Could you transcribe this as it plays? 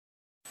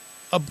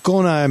अब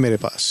कौन आया मेरे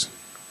पास?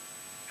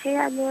 Hey,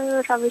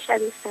 Anil, Ravisha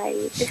this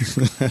side.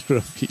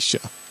 Ravisha.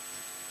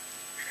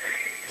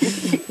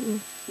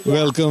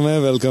 Welcome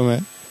hai.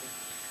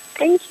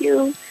 Thank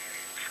you.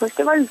 First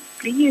of all,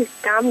 please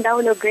calm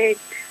down a bit.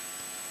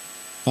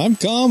 I'm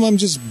calm. I'm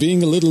just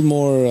being a little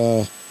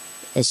more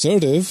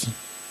assertive.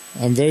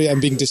 I'm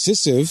being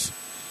decisive.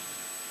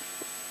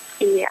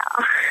 Yeah.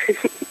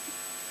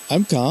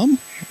 I'm calm.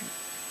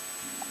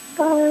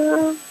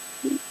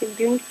 It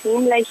didn't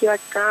seem like you're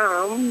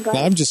calm, but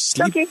I'm just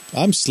okay.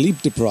 I'm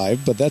sleep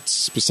deprived, but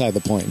that's beside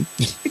the point.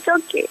 It's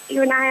okay.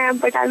 Even I am,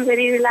 but I'm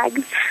very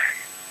relaxed.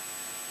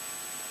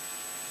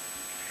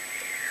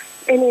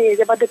 Anyways,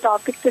 about the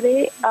topic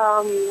today,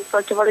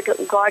 first of all, I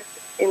got,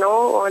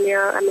 on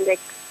your,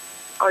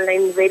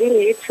 online very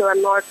late, so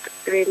I'm not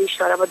really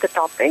sure about the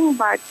topic,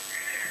 but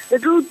the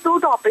two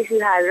topics you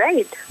have,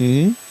 right?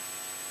 Mm-hmm.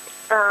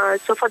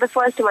 So for the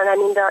first one,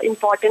 the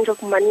importance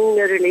of money in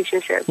your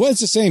relationship. Well,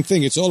 it's the same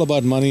thing. It's all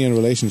about money and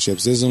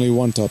relationships. There's only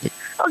one topic.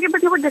 Okay,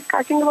 but you were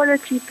discussing about the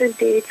cheapest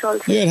dates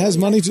also. Yeah, it has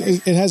money.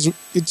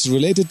 It's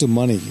related to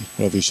money,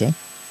 Ravisha.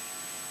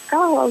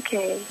 Oh,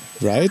 okay.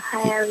 Right?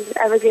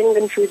 I was getting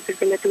confused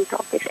between the two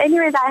topics.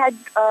 Anyways, I had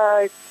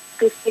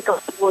to speak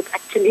of both,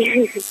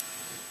 actually.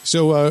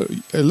 So,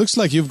 it looks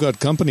like you've got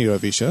company,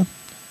 Ravisha.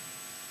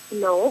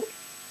 No.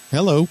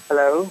 Hello.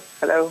 Hello.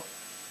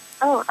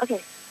 Oh,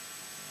 okay.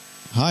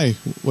 Hi,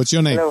 what's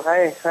your name? Hello,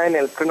 hi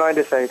Neil, Pranoy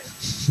this side.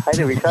 Hi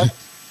Ravisha.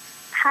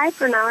 Hi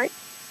Pranoy.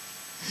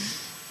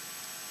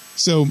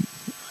 So,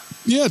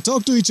 yeah,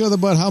 talk to each other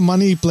about how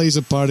money plays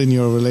a part in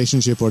your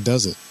relationship, or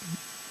does it?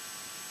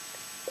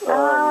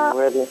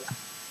 Well,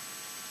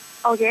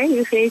 okay,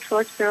 you say it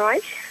first, Pranoy.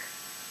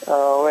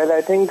 Well,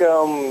 I think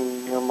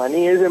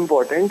money is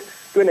important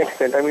to an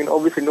extent.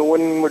 Obviously no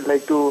one would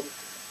like to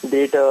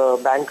date a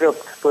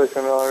bankrupt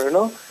person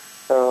or,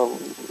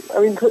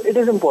 it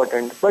is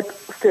important, but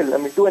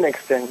still, to an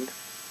extent,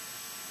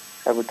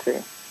 I would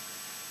say.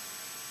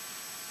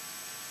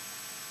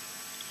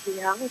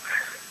 Yeah.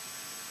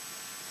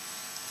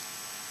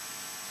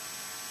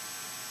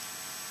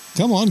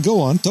 Come on,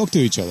 go on, talk to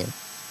each other.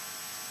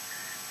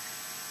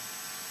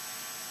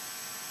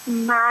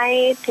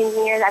 My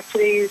thinking is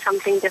actually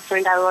something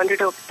different. I wanted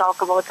to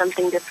talk about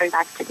something different,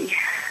 actually.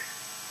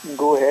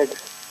 Go ahead.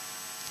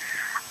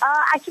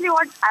 Actually,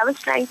 what I was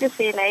trying to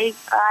say,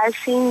 I've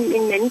seen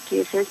in many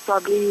cases,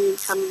 probably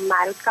some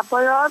married couple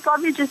or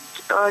probably just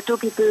two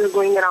people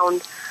going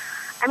around.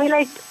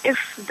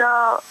 If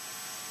the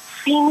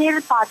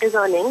female part is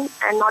earning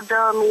and not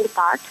the male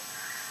part,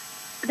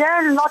 there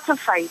are lots of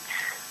fights.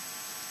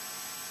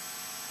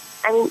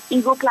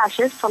 Ego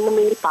clashes from the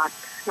male part,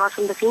 not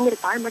from the female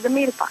part, but the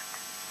male part.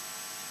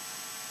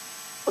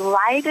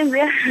 Why it is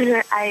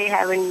there, I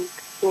haven't,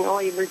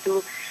 able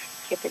to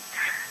get it.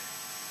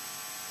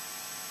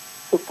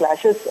 So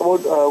clashes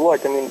about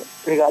what?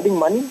 Regarding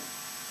money?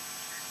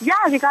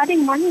 Yeah,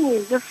 regarding money,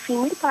 the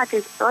female part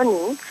is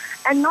earning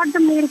and not the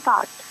male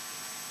part.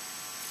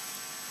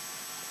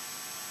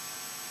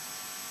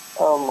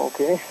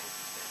 Okay.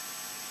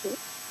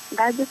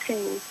 That's the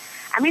thing.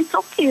 It's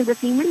okay if the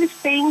female is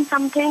paying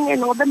something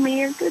and not the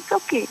male, it's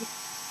okay.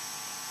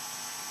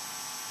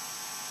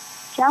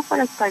 क्या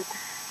फर्क पड़ता है?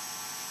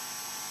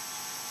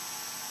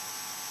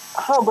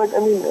 हाँ, but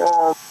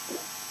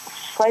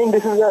fine,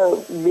 this is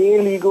a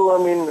male ego.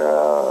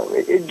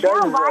 It does.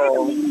 Yeah, why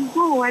the male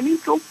ego?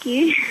 It's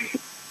okay.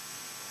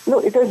 No,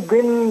 it has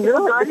been, the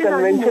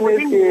convention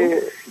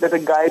is that a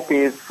guy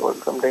pays for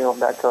something of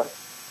that sort.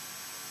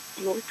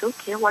 No, it's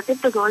okay. What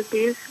if the girl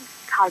pays?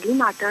 It hardly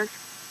matters.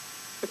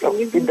 No,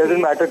 it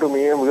doesn't matter to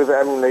me because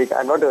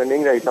I'm not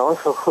earning right now,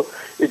 so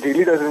it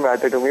really doesn't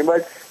matter to me.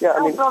 But yeah,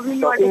 probably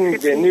talking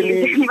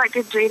generally, but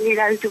it really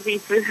does to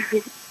people.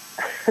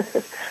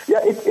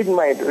 Yeah, it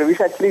might.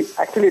 Ravish,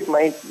 actually, it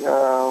might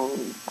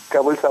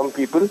trouble some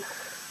people.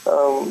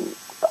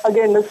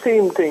 Again, the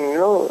same thing,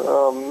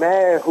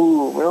 मैं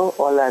हूँ,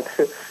 all that.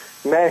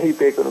 मैं ही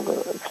pay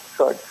करूँगा.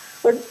 Short.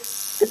 But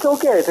it's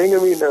okay, I think.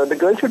 The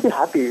girl should be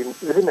happy,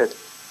 isn't it?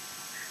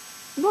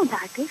 No,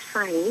 that is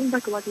fine.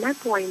 But what my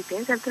point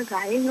is, if the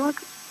guy is not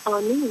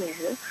earning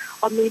well,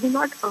 or maybe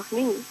not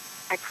earning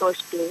at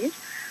first place,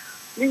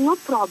 there's no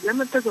problem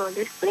if the girl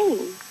is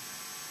paying.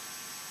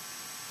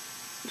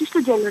 Just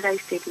a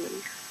generalized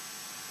statement.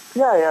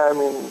 Yeah,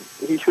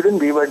 he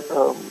shouldn't be, but...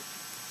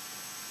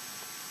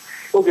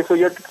 Okay, so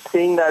you're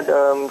saying that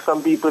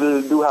some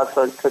people do have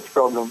such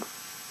problems.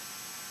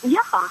 Yeah,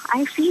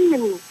 I've seen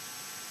many.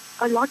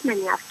 A lot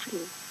many,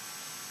 actually.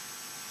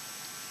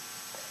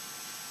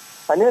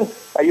 Anil,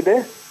 are you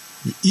there?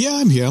 Yeah,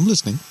 I'm here. I'm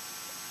listening.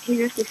 He's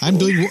just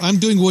listening. I'm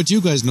doing what you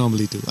guys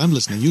normally do. I'm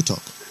listening. You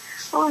talk.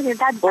 Oh, yeah,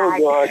 that's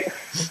bad.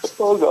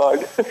 Oh,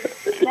 God.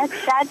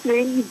 That's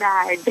really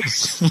bad.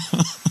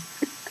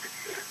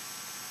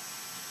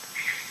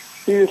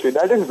 Seriously,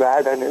 that is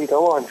bad, Anil.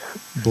 Come on.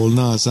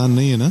 बोलना आसान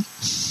नहीं है ना?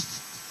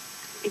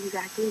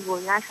 Exactly,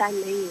 बोलना आसान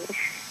नहीं है.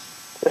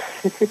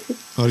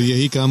 और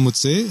यही काम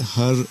मुझसे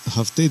हर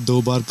हफ्ते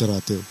 2 बार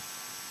कराते हो.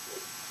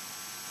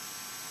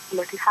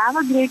 But you have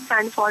a great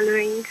fan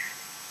following.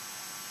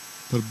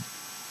 पर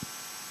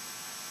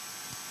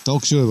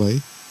टॉक शो है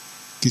भाई,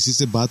 किसी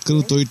से बात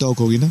करूं तो ही टॉक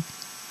होगी ना.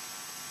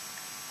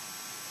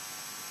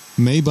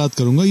 मैं ही बात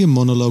करूंगा, ये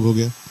मोनोलॉग हो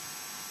गया.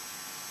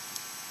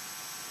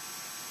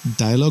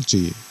 डायलॉग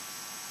चाहिए.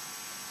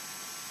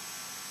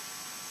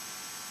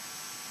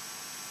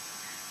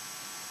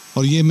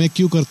 और ये मैं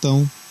क्यों करता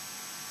हूं,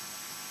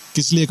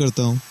 किस लिए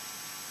करता हूं?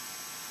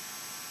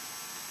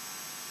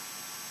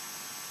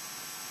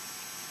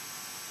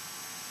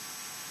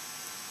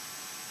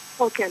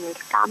 Okay, Anil,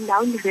 calm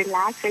down,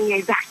 relax and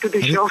get back to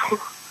the show.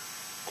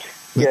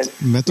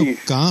 मैं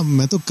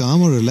तो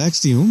काम और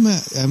रिलैक्स ही हूँ. मैं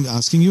I am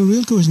asking you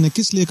real question है,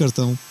 किस लिए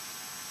करता हूँ?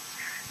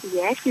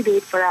 Yes, we do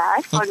it for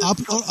us, for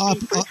people,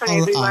 for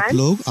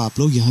everyone. आप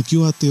लोग यहाँ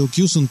क्यों आते हो,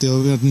 क्यों सुनते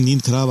हो?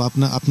 नींद खराब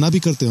अपना भी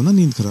करते हो ना,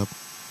 नींद खराब.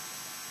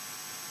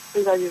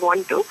 Because we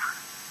want to.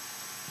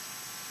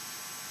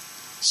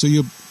 So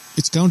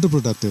it's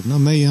counterproductive ना.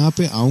 मैं यहाँ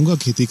पे आऊंगा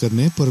खेती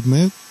करने, पर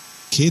मैं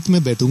खेत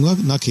में बैठूंगा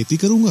ना, खेती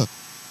करूंगा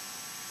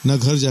ना,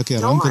 घर जाके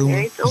आराम करूंगा.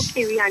 No, it's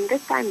okay. We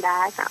understand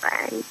that.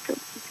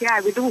 Yeah,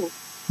 we do.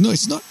 No,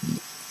 it's not.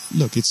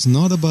 Look, it's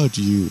not about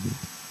you.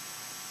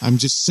 I'm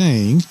just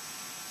saying.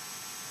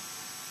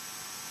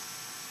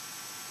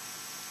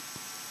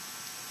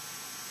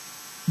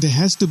 There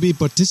has to be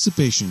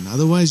participation.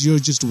 Otherwise, you're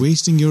just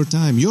wasting your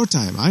time. Your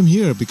time. I'm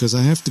here because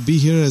I have to be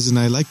here, as in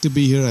I like to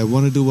be here. I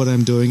want to do what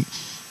I'm doing.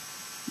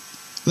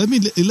 Let me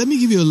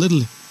give you a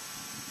little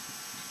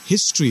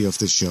history of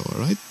this show, all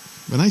right?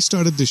 When I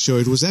started this show,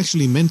 it was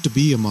actually meant to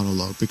be a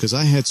monologue because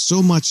I had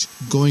so much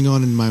going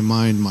on in my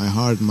mind, my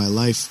heart, my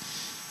life.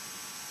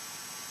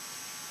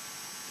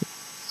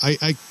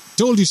 I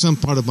told you some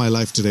part of my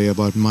life today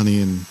about money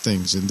and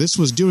things, and this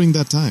was during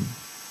that time.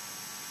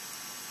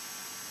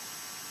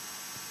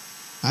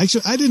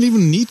 Actually, I didn't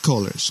even need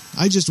callers.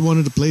 I just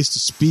wanted a place to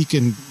speak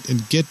and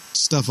get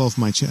stuff off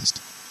my chest.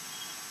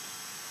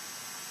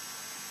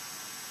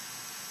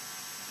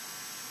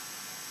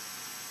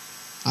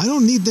 I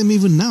don't need them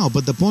even now,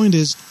 but the point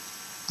is,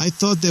 I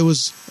thought there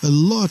was a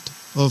lot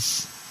of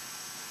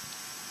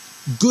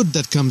good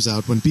that comes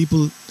out when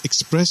people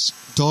express,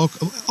 talk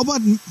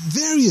about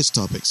various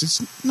topics.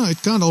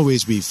 It can't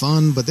always be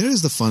fun, but there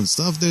is the fun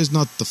stuff. There's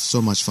not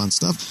so much fun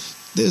stuff.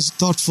 There's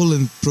thoughtful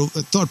and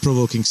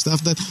thought-provoking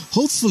stuff that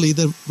hopefully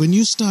that when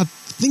you start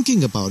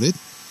thinking about it,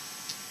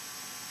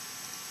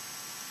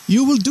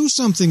 you will do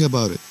something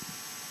about it.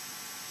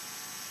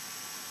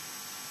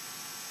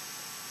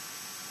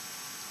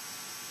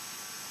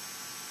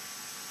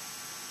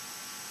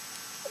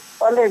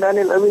 All right,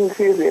 Anil, I mean,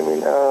 seriously,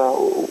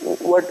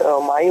 what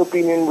my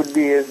opinion would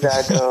be is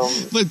that...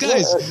 but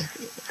guys...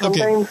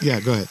 sometimes, okay, yeah,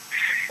 go ahead.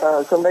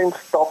 Sometimes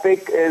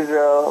topic is...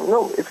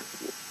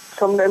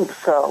 sometimes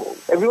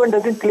everyone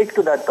doesn't click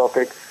to that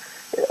topic.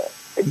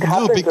 It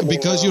happens.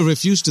 Because you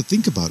refuse to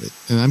think about it.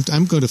 And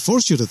I'm going to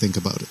force you to think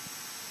about it.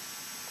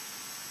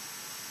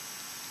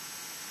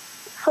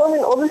 So,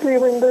 obviously,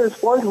 the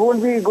response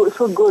won't be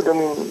so good.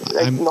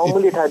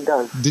 Normally it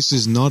does. This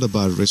is not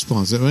about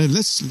response.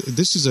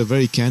 This is a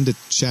very candid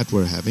chat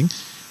we're having.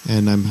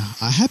 And I'm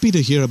happy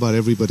to hear about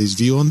everybody's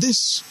view on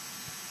this.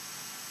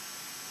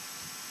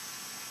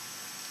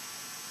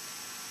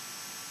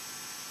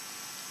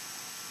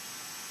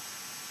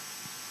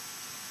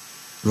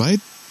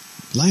 Right?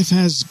 Life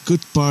has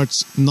good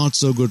parts, not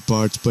so good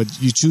parts, but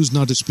you choose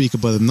not to speak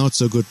about the not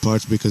so good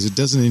parts because it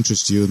doesn't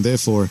interest you, and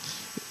therefore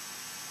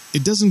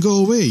it doesn't go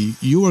away.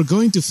 You are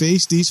going to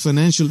face these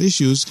financial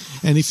issues,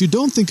 and if you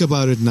don't think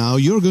about it now,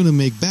 you're going to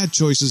make bad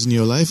choices in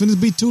your life, and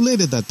it'll be too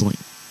late at that point.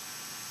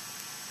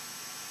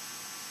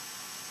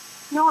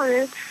 No,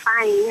 it's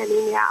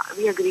fine.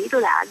 We agree to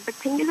that. But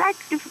thing is that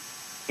if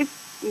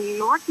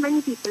not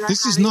many people are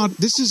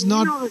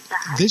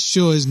this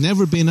show has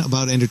never been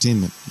about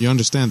entertainment. You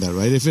understand that,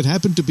 right? If it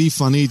happened to be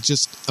funny, it's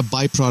just a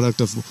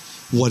byproduct of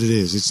what it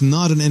is. It's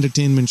not an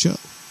entertainment show.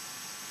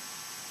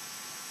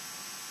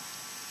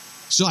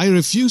 So I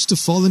refuse to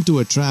fall into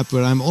a trap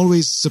where I'm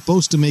always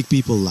supposed to make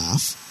people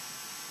laugh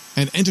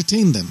and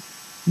entertain them.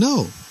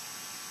 No.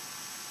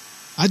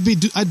 I'd be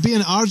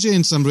an RJ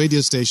in some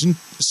radio station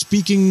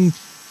speaking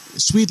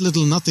sweet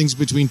little nothings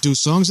between two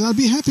songs, and I'll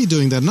be happy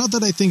doing that. Not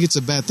that I think it's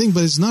a bad thing,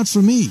 but it's not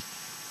for me.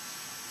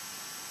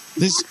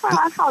 It's not for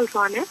us also,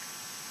 Anil.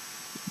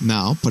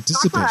 Now,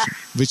 participation,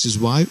 which is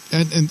why,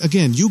 and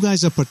again, you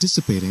guys are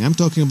participating. I'm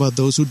talking about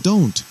those who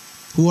don't,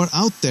 who are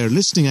out there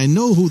listening. I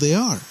know who they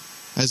are,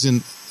 as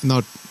in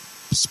not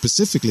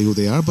specifically who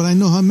they are, but I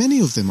know how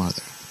many of them are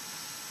there.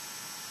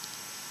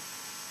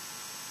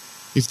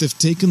 If they've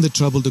taken the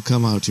trouble to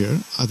come out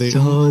here, are they...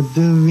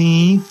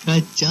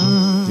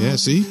 Yeah,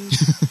 see?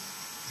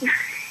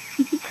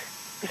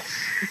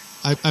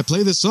 I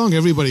play this song,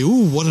 everybody,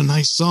 ooh, what a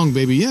nice song,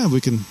 baby. Yeah, we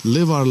can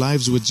live our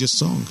lives with just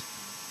song.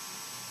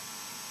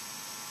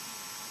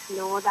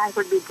 No, that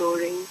would be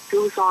boring.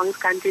 2 songs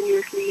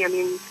continuously,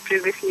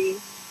 previously,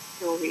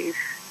 no ways.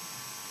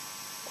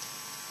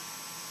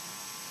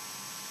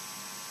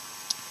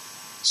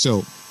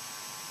 So,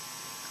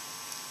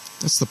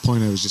 that's the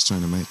point I was just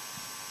trying to make.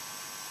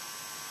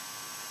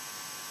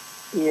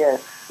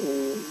 Yes,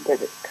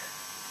 get it.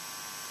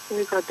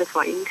 We got the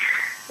point.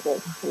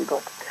 Yes, we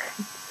got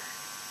it.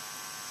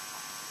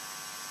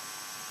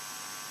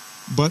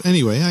 But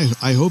anyway,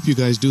 I hope you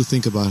guys do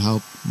think about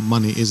how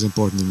money is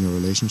important in your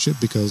relationship,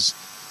 because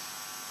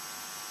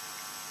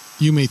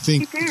you may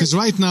think, because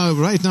right now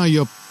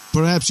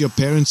perhaps your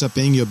parents are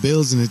paying your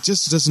bills and it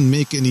just doesn't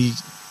make any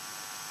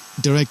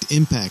direct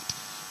impact.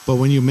 But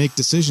when you make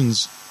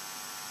decisions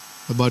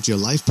about your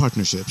life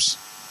partnerships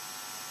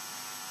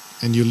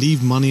and you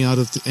leave money out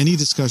of any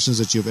discussions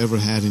that you've ever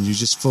had, and you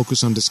just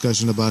focus on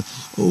discussion about,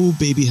 oh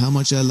baby, how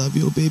much I love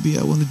you, oh baby,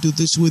 I want to do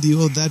this with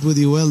you, oh that with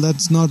you, well,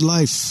 that's not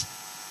life.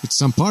 It's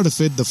some part of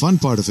it, the fun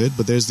part of it,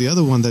 but there's the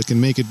other one that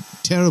can make it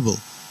terrible.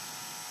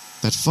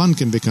 That fun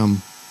can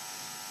become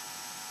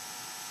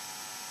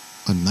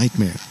a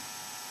nightmare.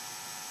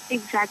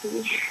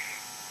 Exactly.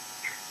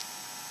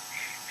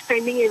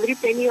 Spending every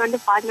penny on the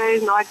partner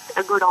is not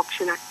a good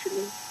option,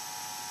 actually.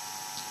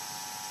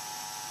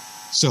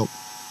 So,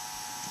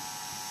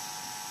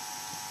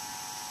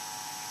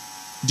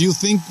 do you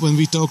think when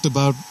we talked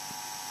about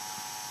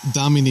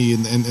Damini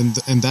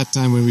and that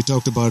time when we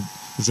talked about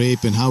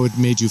rape and how it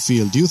made you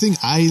feel, do you think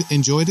I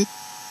enjoyed it?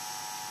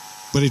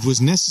 But it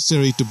was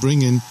necessary to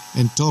bring in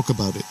and talk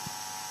about it.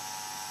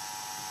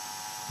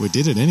 We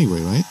did it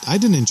anyway, right? I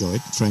didn't enjoy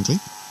it, frankly.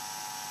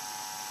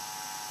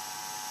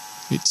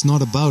 It's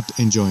not about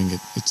enjoying it.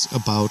 It's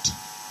about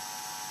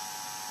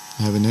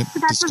having a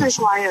But that discussion. was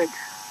required.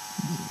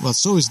 Well,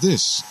 so is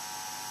this.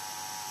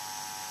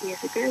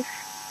 Yes, it is.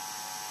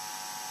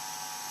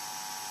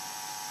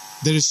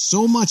 There is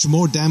so much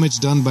more damage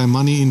done by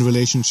money in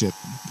relationship.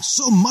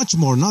 So much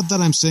more. Not that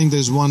I'm saying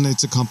there's one,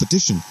 it's a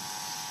competition.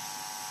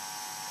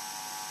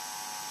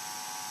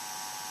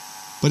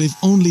 But if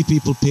only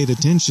people paid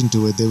attention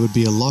to it, there would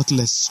be a lot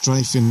less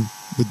strife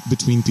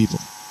between people.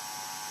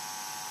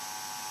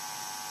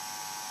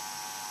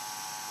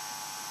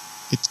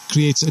 It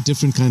creates a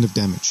different kind of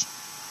damage.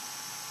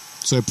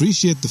 So I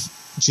appreciate the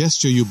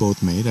gesture you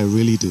both made. I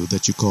really do,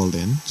 that you called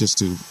in just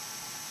to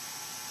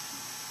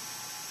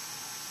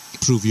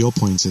prove your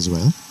points as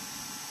well.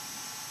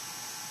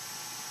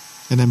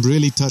 And I'm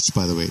really touched,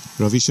 by the way.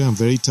 Ravisha, I'm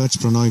very touched.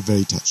 Pranoy,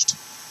 very touched.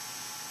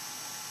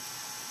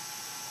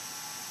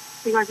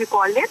 Because you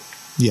called it?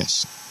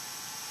 Yes.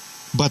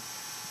 But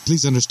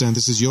please understand,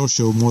 this is your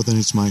show more than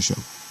it's my show.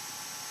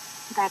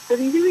 That's the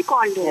reason we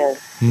called it.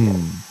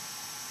 Yes.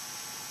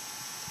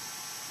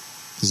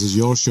 This is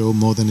your show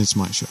more than it's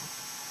my show.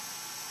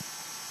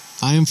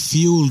 I am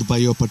fueled by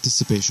your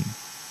participation.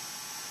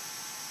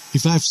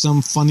 If I have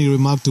some funny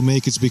remark to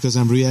make, it's because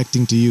I'm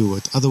reacting to you.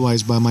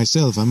 Otherwise, by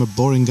myself, I'm a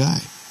boring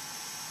guy.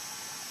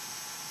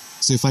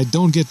 So if I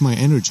don't get my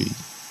energy,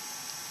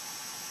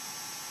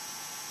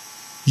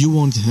 you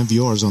won't have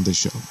yours on this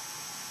show.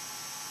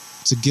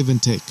 It's a give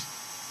and take.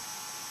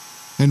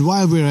 And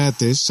while we're at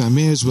this, I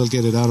may as well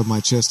get it out of my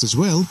chest as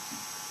well.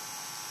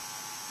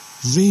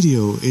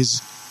 Radio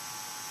is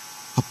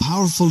a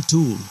powerful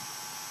tool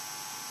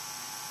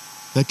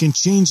that can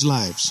change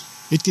lives.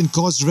 It can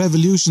cause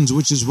revolutions,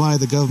 which is why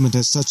the government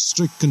has such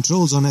strict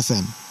controls on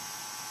FM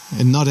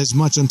and not as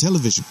much on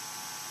television.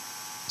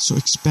 So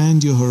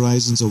expand your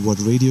horizons of what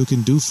radio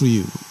can do for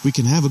you. We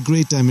can have a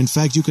great time. In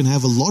fact, you can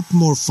have a lot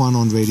more fun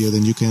on radio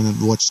than you can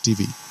watch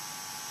TV.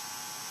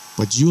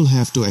 But you'll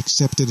have to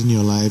accept it in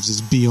your lives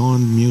as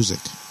beyond music.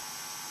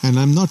 And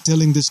I'm not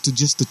telling this to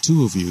just the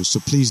two of you, so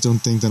please don't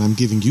think that I'm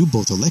giving you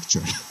both a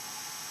lecture.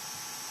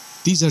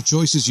 These are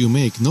choices you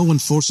make. No one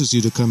forces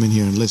you to come in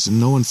here and listen.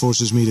 No one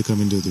forces me to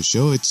come and do the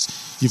show.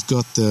 You've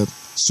got the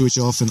switch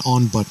off and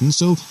on button.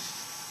 So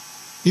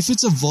if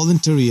it's a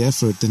voluntary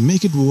effort, then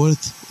make it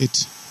worth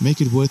it.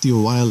 Make it worth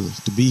your while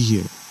to be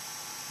here.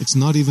 It's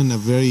not even a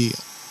very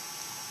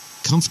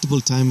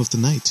comfortable time of the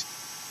night.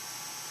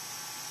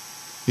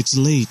 It's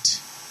late.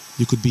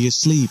 You could be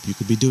asleep. You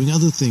could be doing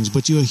other things,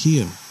 but you're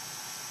here.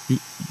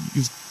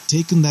 You've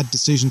taken that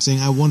decision saying,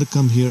 I want to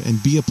come here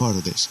and be a part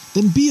of this.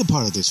 Then be a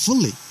part of this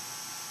fully.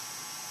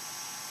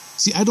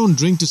 See, I don't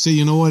drink to say,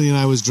 you know what,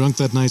 I was drunk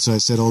that night, so I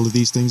said all of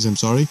these things, I'm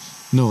sorry.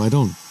 No, I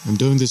don't. I'm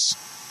doing this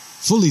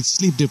fully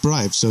sleep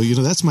deprived. So,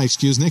 that's my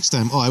excuse next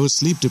time. Oh, I was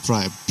sleep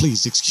deprived.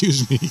 Please,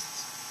 excuse me.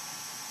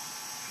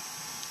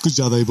 Kuch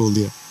zyada hi bol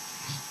diya.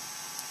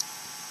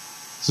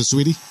 So,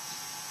 sweetie,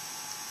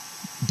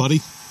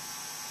 buddy,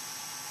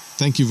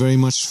 thank you very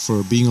much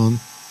for being on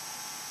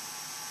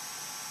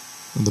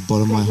from the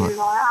bottom of my heart.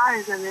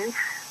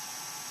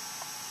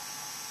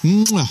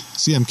 Mwah.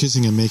 See, I'm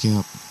kissing and making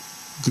up.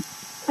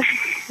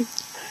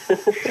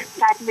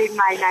 That made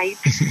my night.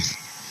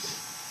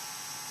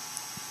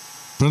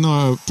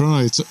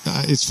 Pranoy,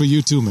 it's for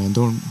you too, man.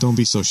 Don't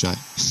be so shy.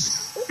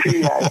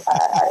 Yeah,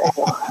 I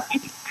know.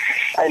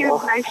 You're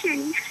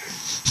blushing.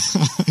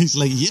 He's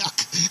like,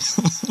 yuck.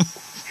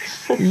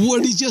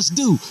 What did he just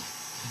do?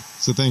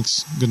 So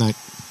thanks. Good night.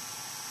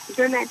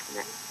 Good night.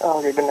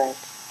 Okay, good night.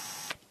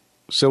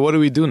 So what do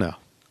we do now?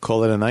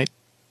 Call it a night?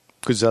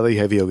 कुछ ज़्यादा ही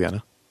heavy हो गया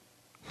ना?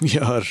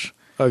 यार,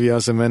 अब यहाँ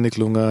से मैं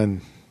निकलूँगा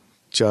and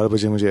 4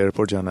 बजे मुझे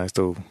एयरपोर्ट जाना है,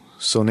 तो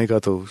सोने का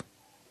तो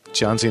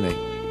चांस ही नहीं.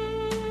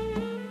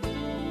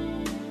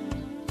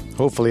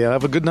 Hopefully I'll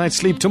have a good night's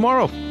sleep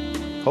tomorrow.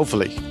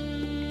 Hopefully.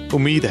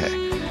 Umeed hai.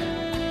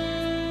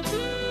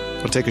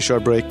 I'll take a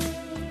short break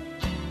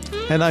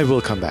and I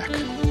will come back.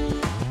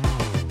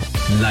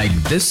 Like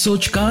this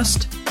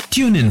Sochcast?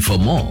 Tune in for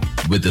more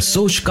with the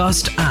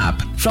Sochcast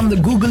app from the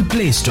Google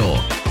Play Store.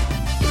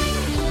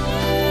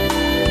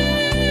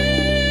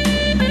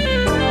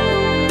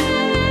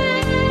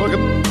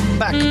 Welcome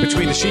back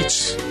Between the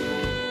Sheets.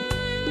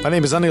 My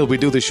name is Anil. We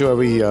do the show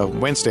every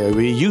Wednesday.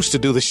 We used to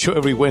do the show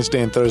every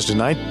Wednesday and Thursday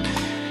night.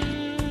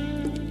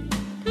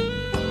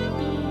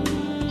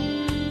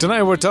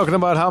 Tonight we're talking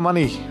about how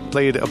money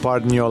played a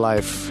part in your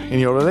life, in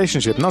your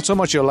relationship. Not so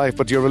much your life,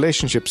 but your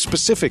relationship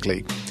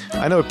specifically.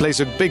 I know it plays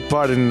a big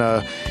part in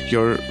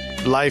your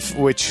life,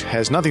 which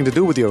has nothing to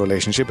do with your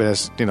relationship. It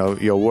has,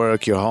 your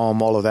work, your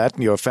home, all of that,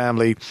 your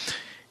family,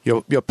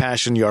 your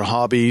passion, your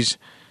hobbies.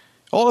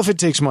 All of it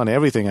takes money.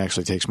 Everything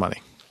actually takes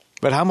money.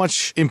 But how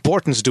much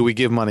importance do we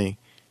give money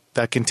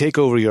that can take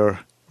over your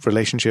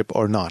relationship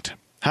or not?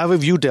 How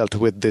have you dealt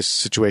with this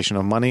situation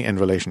of money and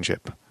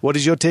relationship? What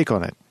is your take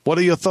on it? What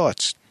are your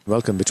thoughts?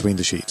 Welcome Between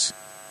the Sheets.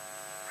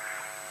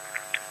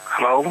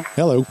 Hello?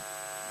 Hello.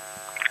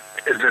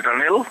 Is it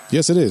Anil?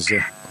 Yes, it is.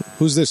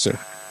 Who's this, sir?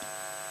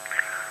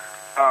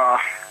 My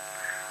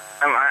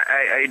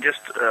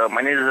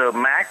name is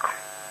Mac.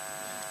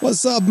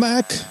 What's up,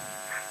 Mac?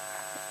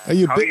 Are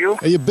you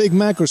Are you Big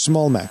Mac or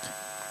Small Mac?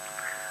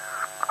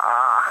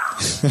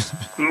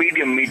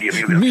 Medium.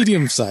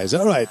 Medium size.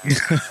 All right.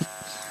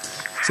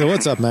 So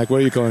what's up, Mac? Where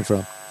are you calling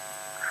from?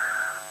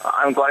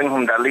 I'm calling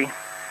from Delhi.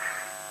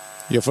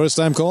 Your first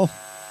time call?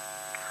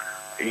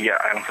 Yeah,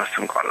 I'm first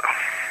time caller.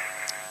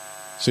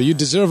 So you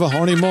deserve a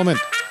horny moment.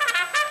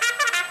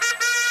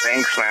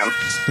 Thanks, man.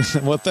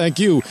 Well, thank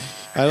you.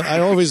 I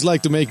always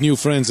like to make new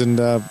friends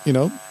and,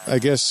 I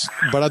guess,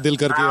 bada dil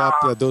karke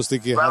aap dosti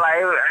ke Well, I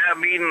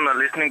have been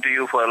listening to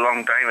you for a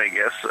long time, I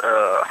guess,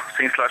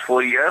 since last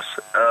 4 years,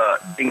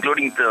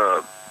 including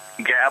the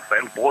Gap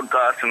and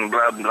podcast and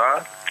blah,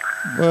 blah.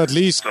 Well, at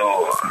least,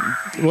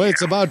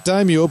 it's about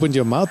time you opened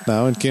your mouth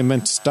now and came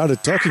and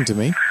started talking to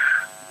me.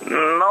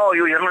 No,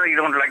 you generally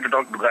don't like to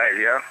talk to guys,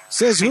 yeah?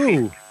 Says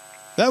who?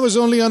 That was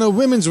only on a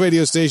women's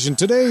radio station.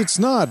 Today, it's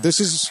not. This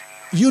is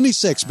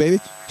unisex,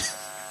 baby.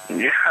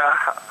 Yeah,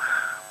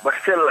 but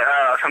still,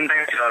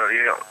 sometimes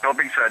your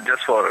topics are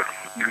just for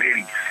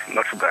ladies,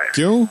 not for guys.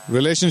 क्यों?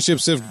 Relationship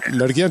सिर्फ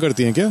लड़कियां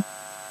करती हैं क्या?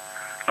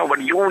 No, but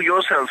you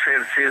yourself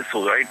says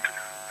so, right?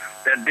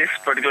 That this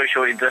particular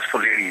show is just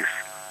for ladies.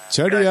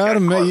 छड़ यार,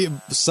 मैं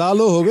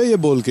सालों हो गए ये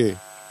बोल के.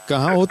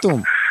 कहाँ हो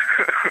तुम?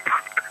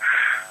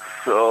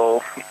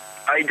 So,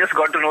 I just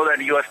got to know that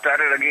you have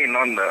started again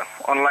on the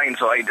online,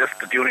 so I just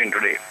tuned in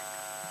today.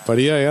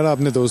 बढ़िया यार,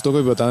 आपने दोस्तों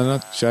को भी बताना,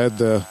 शायद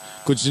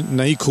कुछ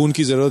नई खून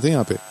की जरूरत है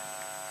यहाँ पे.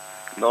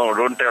 No,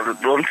 don't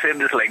say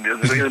this like this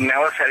because you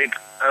never said it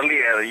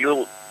earlier.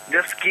 You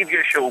just keep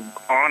your show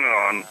on,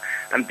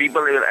 and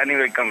people will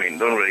anyway come in.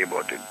 Don't worry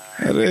about it.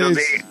 अरे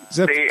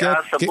they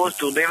are supposed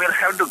to. They will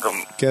have to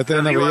come. कहते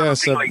हैं ना भैया,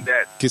 सब like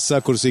that. किस्सा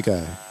कुर्सी का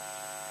है.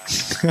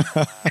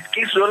 It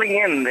keeps rolling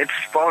in. It's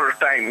power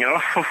time,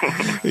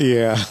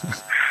 Yeah.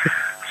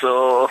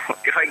 So,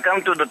 if I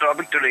come to the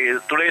topic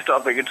today's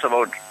topic, it's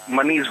about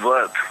money's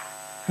worth.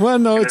 Well,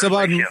 no, it's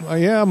about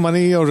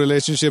money or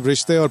relationship,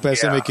 रिश्ते और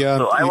पैसे में क्या.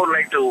 So I would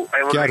like to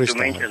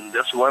mention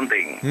just one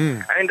thing.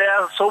 I mean, there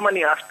are so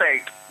many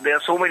aspects,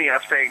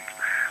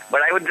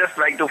 but I would just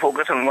like to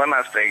focus on one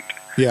aspect.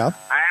 Yeah.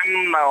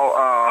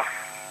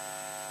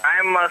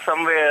 I'm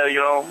somewhere,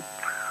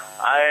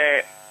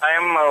 I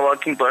am a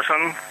working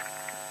person,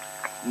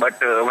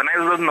 but when I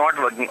was not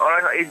working,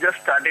 or I just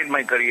started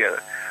my career,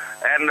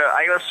 and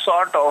I was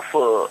sort of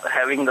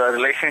having a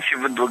relationship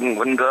with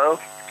one girl,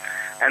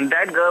 and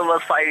that girl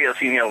was 5 years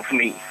senior of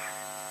me,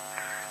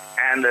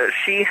 and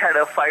she had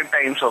a 5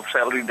 times of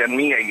salary than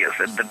me, I guess,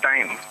 at the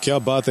time. क्या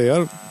बात है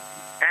यार?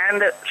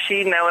 And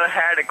she never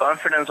had a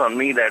confidence on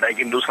me that I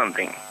can do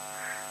something.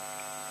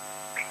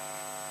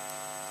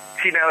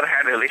 She never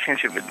had a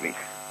relationship with me.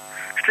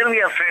 Still,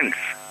 we are friends.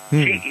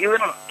 Even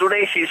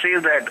today, she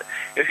says that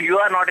if you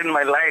are not in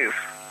my life,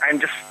 I'm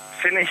just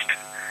finished.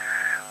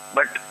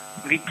 But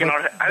we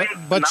cannot.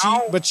 But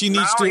she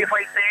needs to. If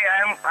I say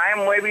I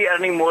am maybe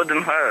earning more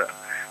than her,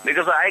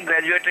 because I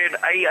graduated,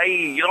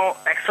 I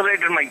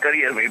accelerated my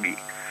career maybe.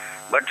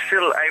 But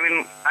still,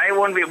 I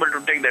won't be able to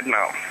take that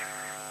now.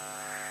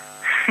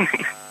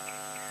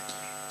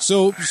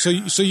 So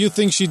you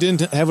think she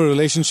didn't have a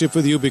relationship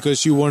with you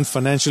because you weren't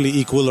financially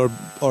equal or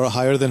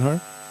higher than her?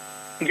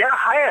 Yeah,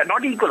 higher,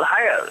 not equal,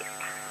 higher.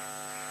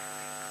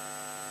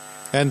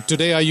 And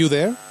today, are you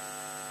there?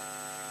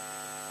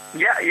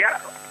 Yeah.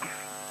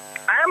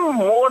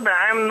 I'm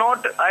earning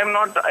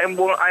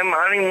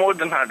more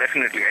than her,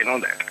 definitely. I know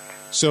that.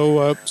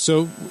 So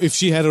if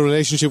she had a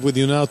relationship with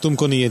you now,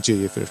 तुमको नहीं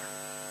चाहिए फिर?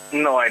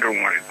 No, I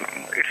don't want it. No.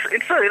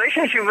 It's a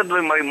relationship with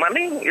my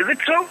money. Is it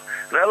so?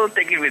 Rather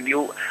take it with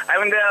you. I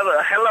mean, there are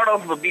a hell lot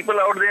of people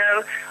out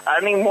there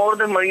earning more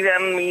than money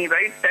than me,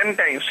 right? 10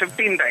 times,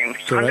 15 times,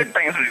 Correct. 100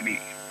 times maybe.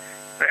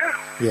 Yeah.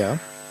 Yeah.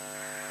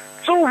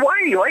 So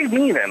why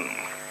me then?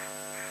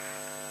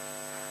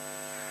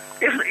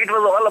 If it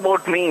was all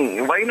about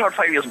me, why not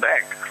 5 years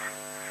back?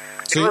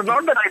 It was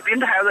not that I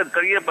didn't have a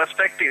career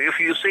perspective. If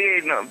you say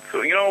in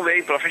a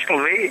very professional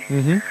way,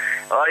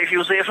 or if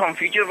you say from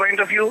future point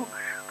of view,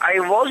 I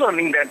was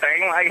earning that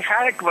time. I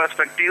had a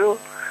perspective.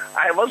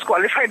 I was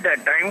qualified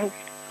that time.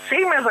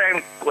 Same as I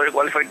am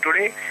qualified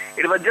today.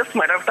 It was just a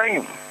matter of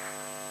time.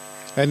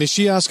 And is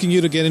she asking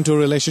you to get into a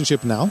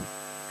relationship now?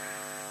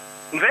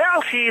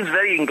 Well, she is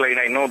very inclined.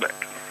 I know that.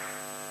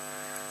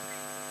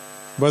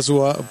 बस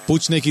वो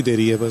पूछने की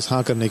देरी है बस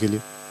हाँ करने के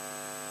लिए.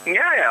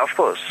 Yeah, of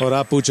course. और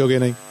आप पूछोगे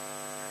नहीं?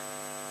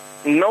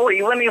 No,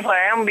 even if I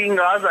am being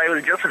asked, I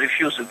will just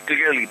refuse it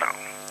clearly now.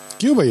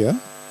 क्यों भैया?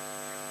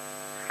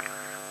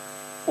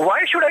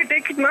 Why should I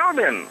take it now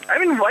then? I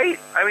mean, why?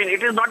 I mean,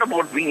 it is not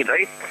about me,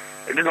 right?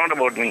 It is not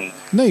about me.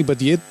 नहीं,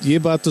 but ये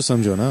बात तो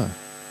समझो ना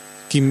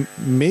कि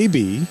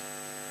maybe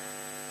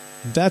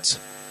that's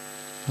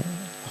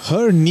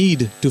her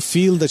need to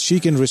feel that she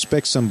can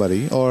respect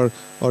somebody or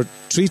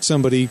treat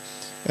somebody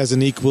as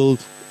an equal.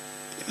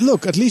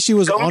 Look, at least she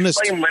was honest.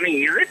 Comes by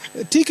money, is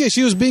it? ठीक है,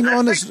 she was being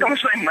honest.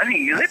 Comes by money,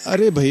 is it?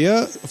 अरे भैया,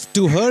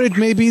 to her it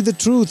may be the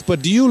truth,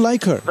 but do you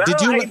like her? Well,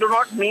 I do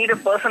not need a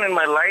person in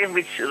my life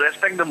which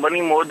respects the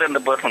money more than the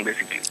person,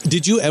 basically.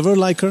 Did you ever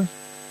like her?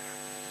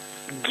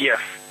 Yes,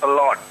 a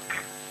lot.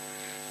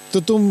 तो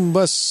तुम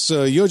बस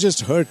you're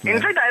just hurt, man.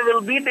 In fact, I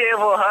will be there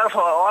for her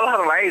for all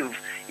her life,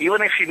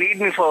 even if she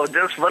needs me for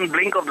just one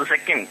blink of the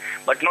second,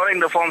 but not in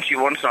the form she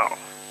wants now.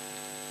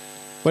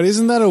 But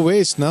isn't that a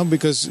waste now?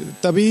 Because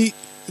तभी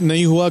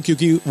नहीं हुआ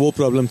क्योंकि वो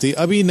problem थी,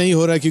 अभी नहीं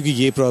हो रहा क्योंकि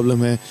ये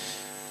प्रॉब्लम है.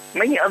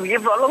 नहीं, अब ये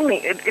प्रॉब्लम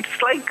नहीं.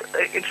 It's like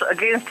it's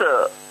against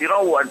you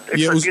know what?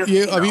 It's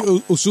ये अभी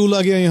उसूल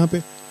आ गया यहाँ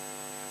पे.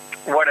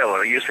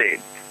 Whatever you say.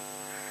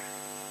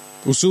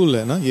 उसूल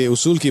है ना, ये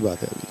उसूल की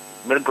बात है अभी.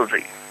 बिल्कुल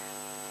सही.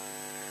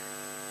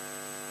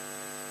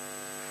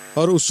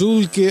 और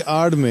उसूल के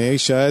आड़ में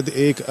शायद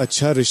एक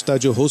अच्छा रिश्ता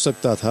जो हो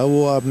सकता था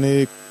वो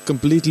आपने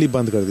कंप्लीटली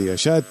बंद कर दिया.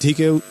 शायद ठीक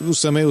है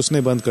उस समय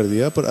उसने बंद कर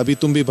दिया, पर अभी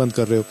तुम भी बंद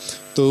कर रहे हो,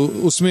 तो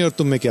उसमें और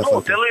तुम में क्या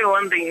फर्क है?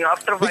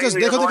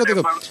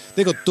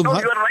 देखो तुम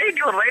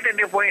you're right at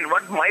your point.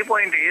 What my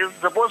point is,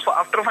 suppose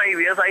after 5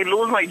 years I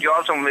lose my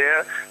job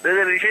somewhere, there's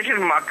a relationship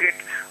market,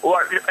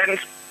 and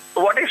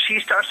what if she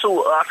starts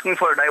to ask me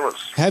for a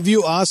divorce? Have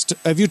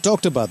you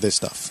talked about this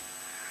stuff?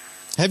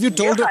 Have you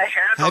told her?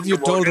 Have you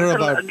told her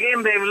about?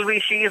 Again, there will be.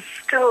 She is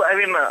still. I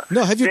mean,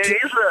 no. Have you?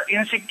 There is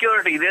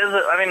insecurity. There's.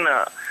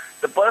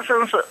 The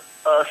person's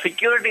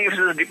security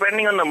is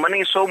depending on the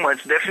money so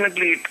much.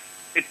 Definitely,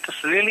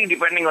 it's really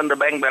depending on the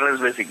bank balance,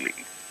 basically.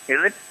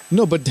 Is it?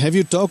 No, but have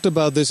you talked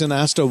about this and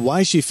asked her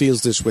why she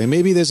feels this way?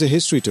 Maybe there's a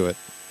history to it.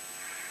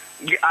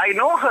 I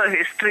know her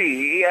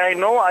history. I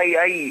know.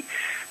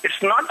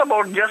 It's not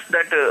about just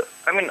that.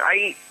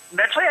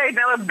 That's why I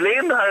never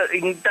blamed her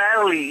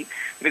entirely,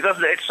 because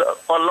it's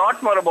a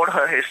lot more about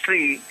her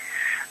history.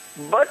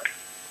 But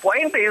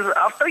point is,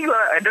 after you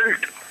are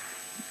adult,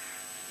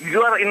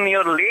 you are in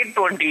your late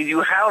 20s,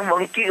 you have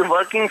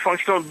working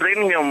functional brain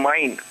in your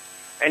mind,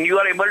 and you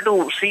are able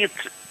to see it,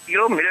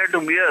 mirror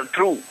to mirror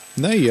through.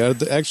 No, yeah.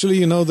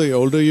 Actually, the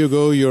older you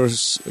go,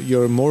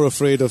 you're more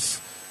afraid of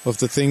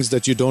the things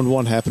that you don't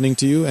want happening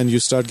to you, and you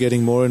start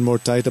getting more and more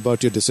tight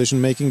about your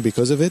decision making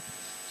because of it.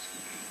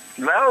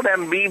 Well,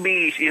 then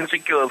be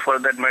insecure for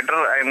that matter.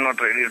 I am not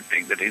ready to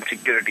take that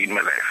insecurity in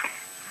my life.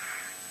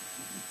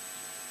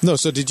 No,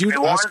 so did you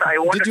ask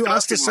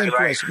the same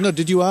question? No,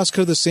 did you ask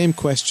her the same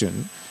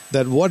question?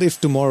 That what if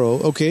tomorrow?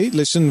 Okay,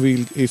 listen,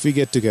 if we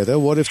get together,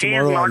 what if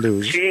tomorrow I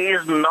lose? She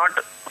is not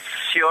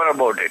sure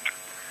about it.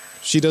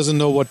 She doesn't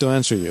know what to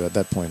answer you at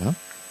that point, huh?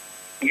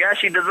 Yeah,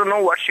 she doesn't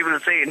know what she will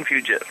say in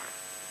future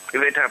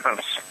if it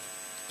happens.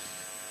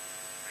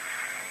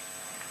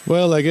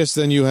 Well, I guess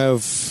then you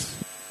have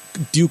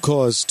due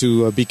cause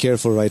to be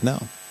careful right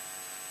now.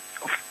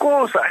 Of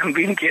course, I'm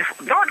being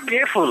careful. Not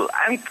careful.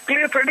 I'm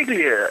pretty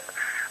clear.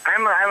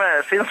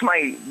 Since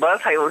my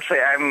birth, I would say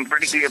I'm a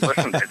pretty clear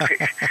person that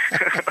way.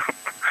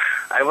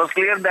 I was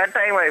clear that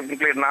time, I'm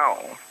clear now.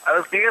 I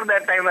was clear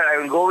that time that I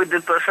will go with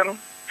this person.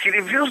 She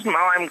refused,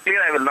 now I'm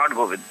clear I will not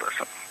go with this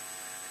person.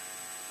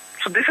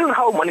 So this is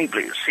how money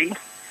plays, see?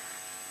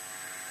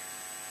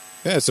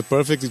 Yeah, it's a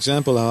perfect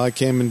example how I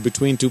came in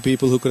between two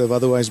people who could have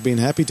otherwise been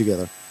happy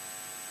together.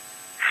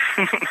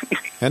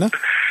 Henna?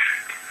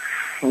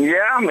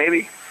 Yeah,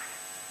 maybe.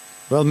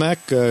 Well, Mac,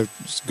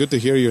 it's good to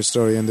hear your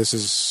story, and this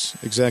is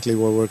exactly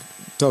what we're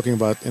talking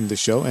about in the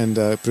show, and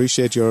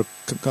appreciate your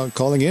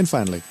calling in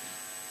finally.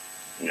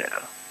 Yeah.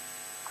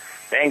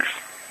 Thanks.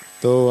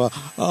 So,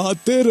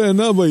 aate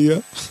rehna,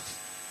 bhaiya.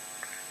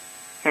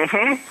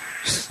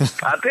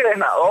 Aate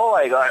rehna. Oh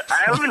my God.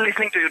 I will be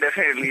listening to you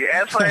definitely.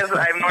 As far as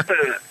I'm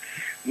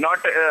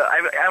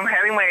I'm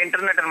having my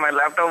internet and my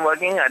laptop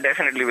working, I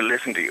definitely will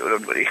listen to you.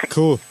 Don't worry.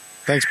 Cool.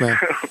 Thanks, man.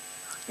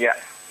 Yeah.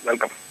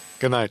 Welcome.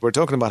 Good night. We're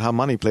talking about how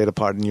money played a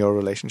part in your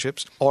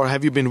relationships. Or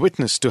have you been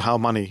witness to how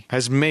money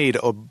has made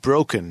or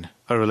broken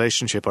a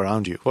relationship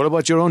around you? What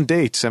about your own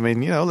dates? I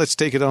mean, let's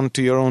take it on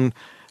to your own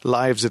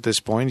lives at this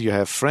point. You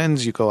have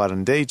friends, you go out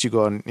on dates, you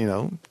go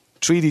on,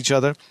 treat each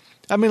other.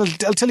 I mean,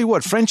 I'll tell you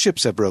what,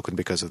 friendships are broken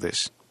because of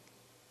this.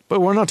 But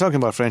we're not talking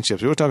about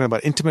friendships. We're talking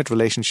about intimate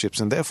relationships,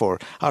 and therefore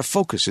our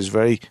focus is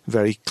very,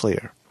 very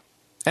clear.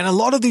 And a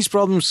lot of these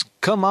problems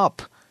come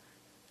up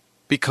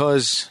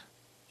because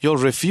you'll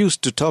refuse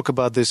to talk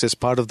about this as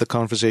part of the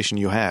conversation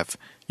you have.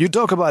 You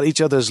talk about each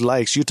other's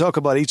likes. You talk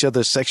about each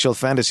other's sexual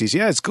fantasies.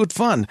 Yeah, it's good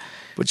fun.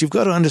 But you've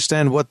got to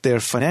understand what their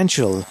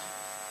financial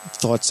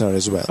thoughts are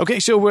as well. Okay,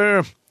 so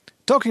we're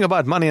talking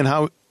about money and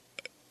how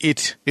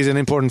it is an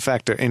important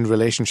factor in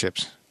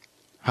relationships.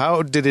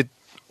 How did it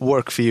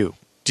work for you?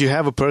 Do you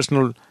have a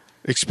personal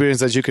experience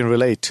that you can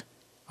relate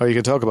or you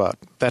can talk about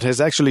that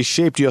has actually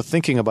shaped your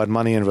thinking about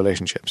money and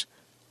relationships?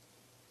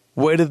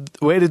 Where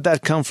did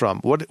that come from?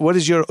 What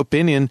is your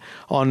opinion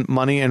on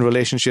money and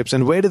relationships,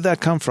 and where did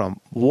that come from?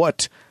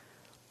 What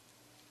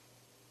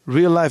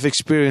real life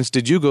experience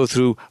did you go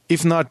through,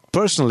 if not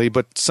personally,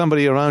 but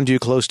somebody around you,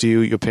 close to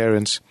you, your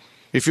parents?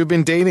 If you've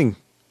been dating,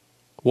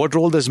 what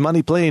role does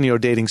money play in your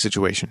dating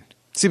situation?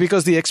 See,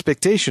 because the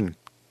expectation.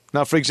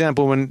 Now, for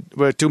example, when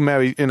we're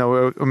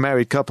we're a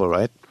married couple,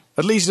 right?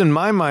 At least in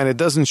my mind, it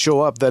doesn't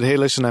show up that, hey,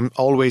 listen, I'm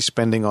always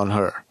spending on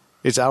her.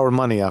 It's our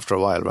money after a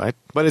while, right?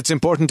 But it's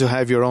important to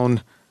have your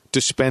own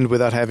to spend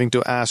without having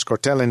to ask or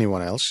tell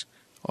anyone else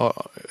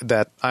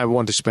that I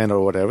want to spend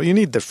or whatever. You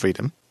need the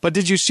freedom. But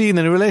did you see in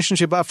a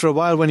relationship after a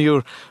while when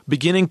you're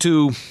beginning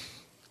to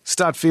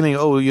start feeling,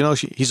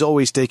 he's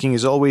always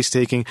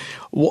taking,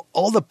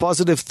 all the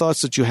positive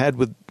thoughts that you had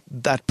with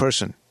that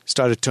person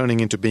started turning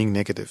into being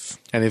negative.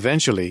 And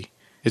eventually,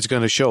 it's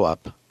going to show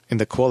up in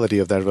the quality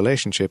of that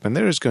relationship, and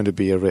there is going to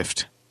be a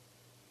rift.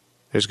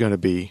 There's going to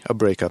be a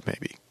breakup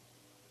maybe.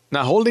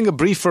 Now, holding a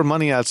brief for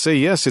money, I'd say,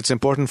 yes, it's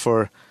important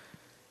for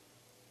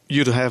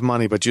you to have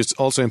money, but it's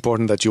also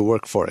important that you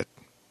work for it.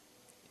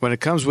 When it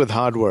comes with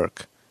hard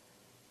work,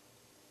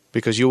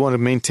 because you want to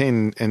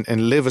maintain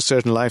and live a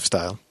certain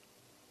lifestyle,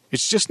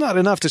 it's just not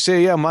enough to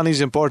say, yeah,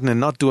 money's important and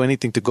not do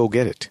anything to go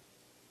get it.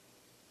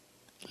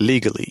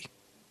 Legally.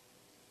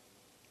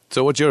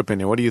 So what's your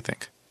opinion? What do you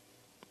think?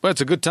 Well,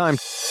 it's a good time.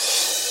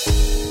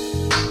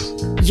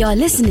 You're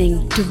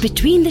listening to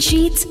Between the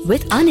Sheets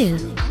with Anil.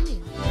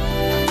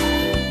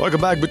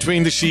 Welcome back,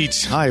 Between the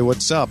Sheets. Hi,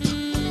 what's up?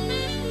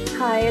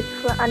 Hi, it's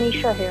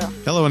Anisha here.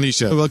 Hello,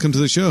 Anisha. Welcome to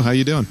the show. How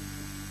you doing?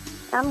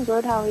 I'm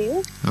good. How are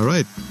you? All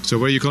right. So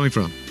where are you calling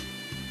from?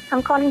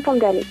 I'm calling from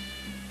Delhi.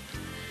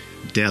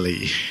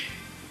 Delhi.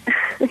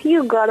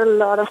 You got a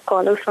lot of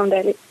callers from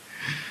Delhi.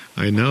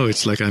 I know.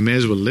 It's like I may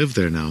as well live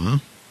there now, huh?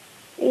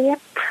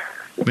 Yep.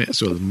 May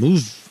as well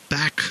move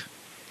back.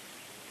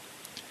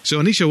 So,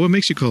 Anisha, what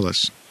makes you call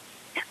us?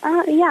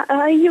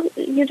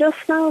 You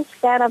just now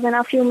said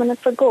a few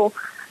minutes ago,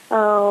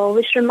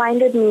 which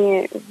reminded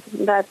me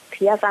that,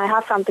 yes, I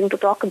have something to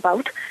talk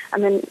about. I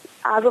mean,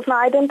 as of now,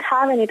 I didn't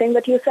have anything,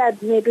 but you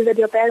said maybe with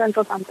your parents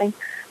or something.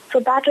 So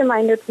that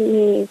reminded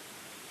me.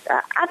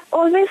 I've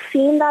always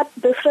seen that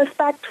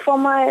disrespect for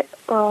my,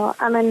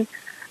 I've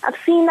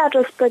seen that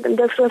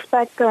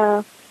disrespect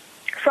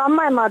from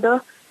my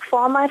mother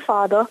for my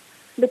father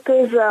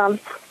because,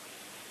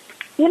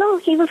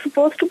 he was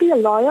supposed to be a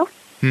lawyer.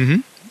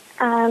 Mm-hmm.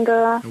 And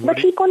but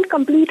he couldn't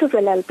complete his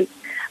LLB.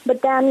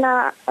 But then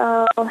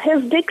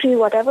his degree,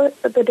 whatever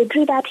the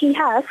degree that he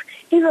has,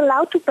 he's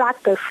allowed to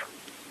practice.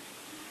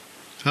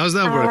 How's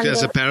that work?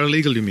 As a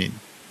paralegal, you mean?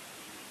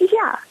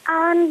 Yeah,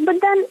 but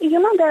then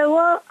there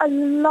were a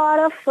lot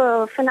of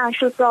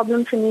financial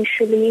problems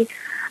initially,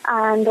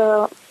 and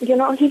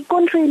he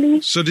couldn't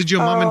really. So did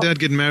your mom and dad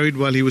get married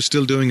while he was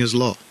still doing his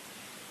law?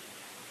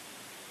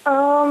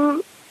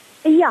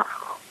 Yeah.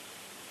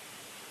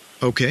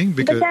 Okay,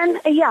 because...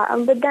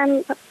 But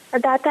then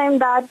at that time,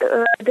 Dad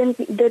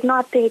did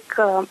not take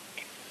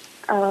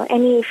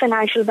any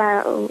financial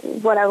backing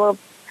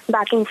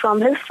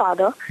from his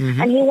father,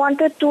 mm-hmm. and he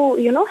wanted to,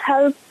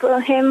 help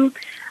him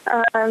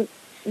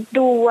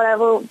do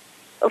whatever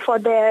for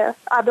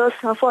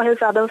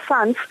his other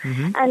sons,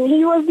 mm-hmm. and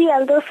he was the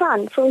elder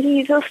son, so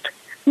he just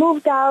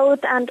moved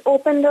out and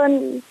opened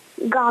a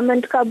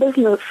garment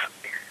business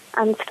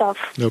and stuff.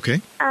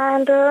 Okay.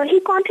 And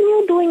he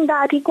continued doing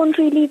that. He couldn't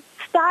really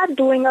start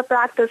doing a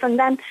practice, and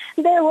then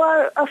there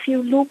were a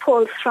few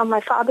loopholes from my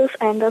father's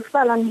end as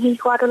well, and he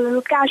got a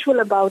little casual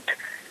about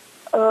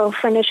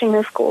finishing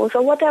his course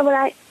or whatever.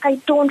 I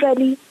don't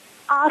really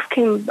ask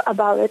him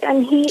about it,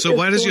 and he. So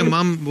why does your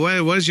mom? Why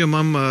does your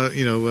mom,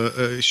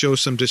 show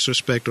some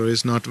disrespect or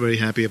is not very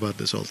happy about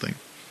this whole thing?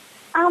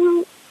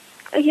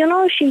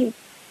 She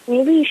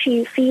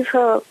sees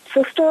her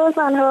sisters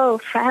and her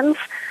friends.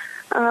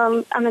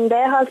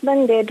 Their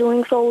husband, they're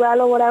doing so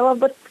well or whatever,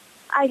 but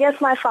I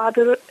guess my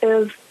father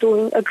is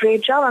doing a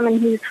great job.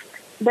 He's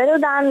better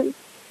than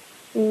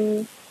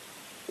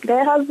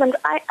their husband.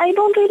 I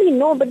don't really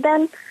know, but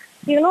then,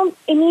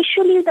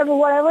 initially,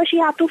 whatever she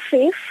had to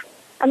face,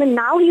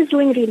 now he's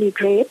doing really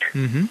great.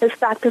 Mm-hmm. His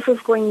practice is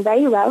going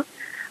very well.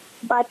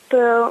 But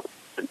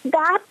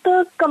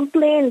that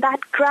complaint, that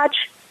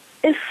grudge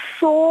is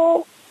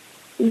so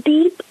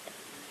deep,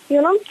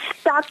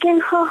 stuck in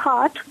her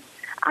heart.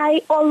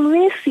 I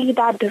always see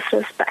that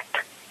disrespect,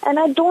 and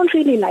I don't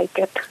really like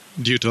it.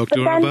 Do you talk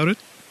to But her then- about it?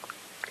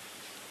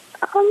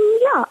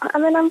 Yeah, I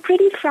mean, I'm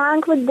pretty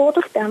frank with both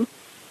of them.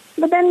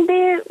 But then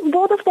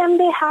both of them,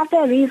 they have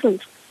their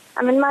reasons.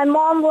 I mean, my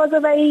mom was a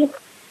very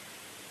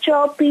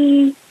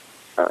chirpy,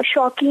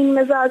 shocking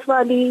mizaj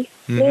wali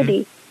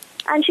lady.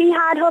 And she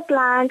had her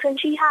plans and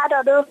she had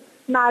other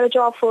marriage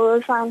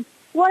offers and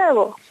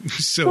whatever.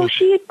 So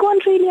she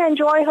couldn't really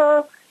enjoy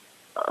her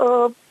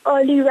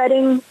early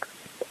wedding,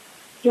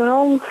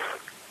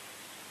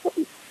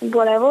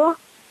 whatever.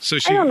 So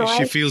I don't know,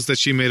 she feels that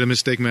she made a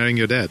mistake marrying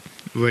your dad,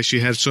 where she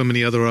had so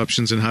many other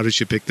options, and how did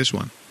she pick this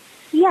one?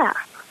 Yeah.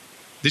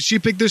 Did she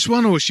pick this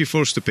one, or was she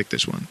forced to pick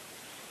this one?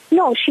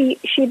 No, she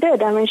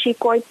did. I mean, she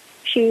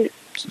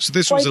So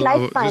this was quite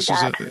liked my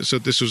dad. So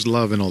this was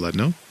love and all that,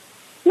 no?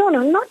 No,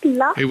 not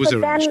love. It was but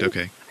arranged, then,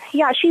 okay.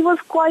 Yeah, she was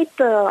quite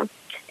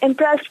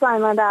impressed by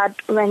my dad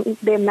when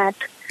they met.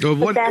 Oh,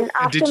 But then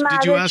after did you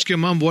marriage- ask your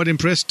mom what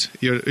impressed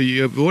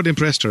what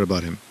impressed her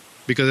about him?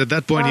 Because at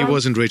that point he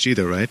wasn't rich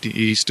either, right?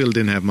 He still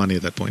didn't have money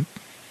at that point.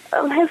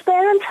 His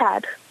parents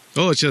had.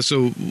 Oh, अच्छा,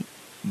 so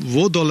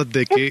वो दौलत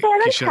देख के His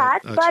parents कि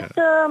had, शायद-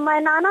 but my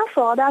nana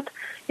saw that,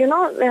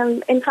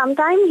 in some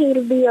time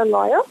he'll be a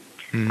lawyer,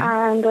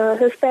 and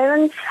his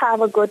parents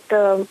have a good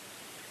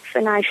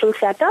financial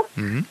setup,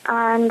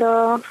 and,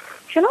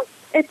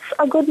 it's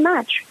a good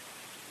match.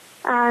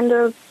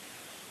 And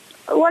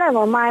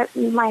whatever,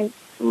 my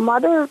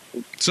mother...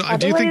 So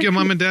do you think your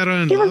mom and dad are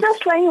in She was love?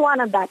 just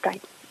 21 at that time.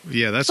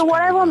 Yeah, that's So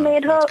whatever kinda young.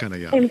 made her That's kinda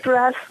young.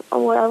 impress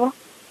or whatever.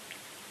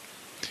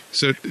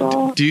 So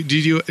So- do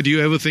you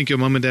ever think your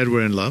mom and dad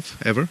were in love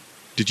ever?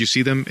 Did you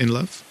see them in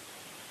love?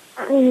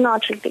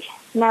 Not really.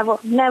 Never.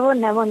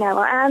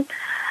 And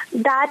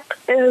that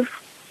is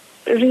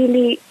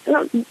really,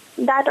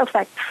 that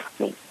affects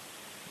me.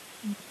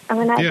 I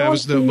mean, I don't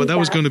see but that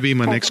was going to be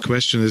my that. next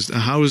question: is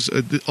how is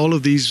all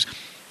of these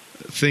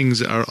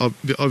things are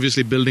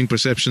obviously building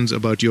perceptions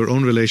about your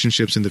own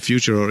relationships in the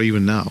future or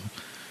even now.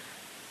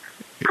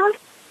 I've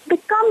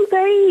become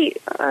very,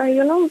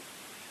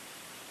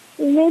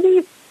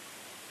 maybe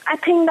I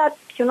think that,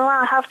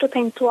 I have to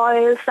think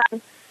twice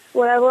and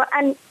whatever.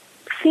 And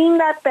seeing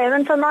that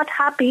parents are not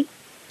happy,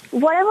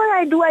 whatever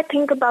I do, I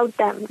think about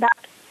them. That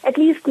at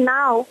least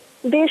now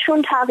they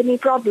shouldn't have any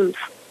problems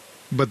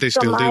But they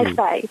from still my do.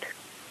 side.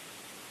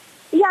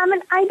 Yeah, I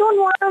mean, I don't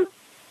want to,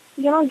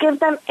 give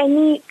them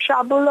any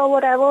trouble or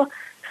whatever.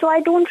 So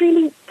I don't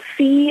really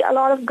see a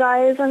lot of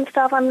guys and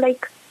stuff. I'm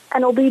like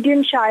an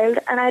obedient child,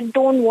 and I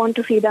don't want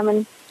to see them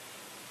in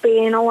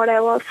pain or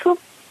whatever. So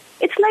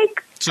it's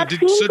like So I've did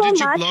seen you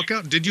much. block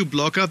out? Did you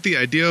block out the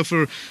idea of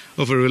a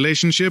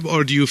relationship,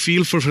 or do you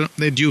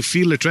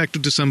feel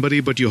attracted to somebody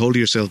but you hold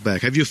yourself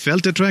back? Have you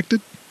felt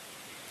attracted?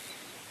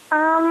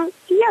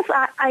 Yes,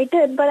 I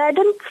did, but I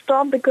didn't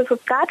stop because of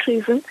that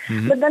reason.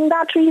 Mm-hmm. But then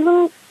that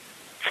reason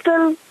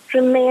still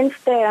remains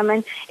there. I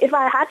mean, if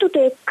I had to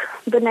take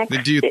the next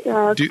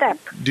step.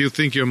 Do you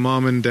think your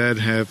mom and dad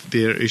have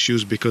their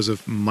issues because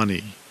of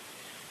money?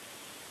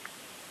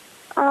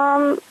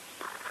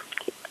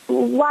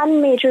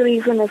 One major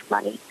reason is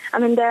money. I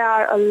mean, there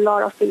are a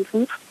lot of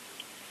reasons.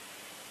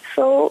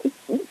 So,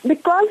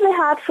 because they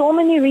have so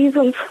many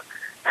reasons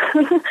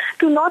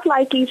to not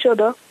like each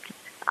other,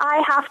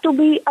 I have to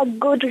be a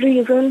good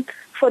reason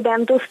for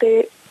them to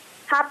stay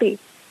happy.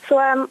 So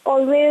I'm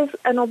always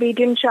an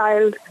obedient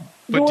child,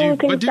 doing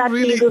things that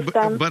pleases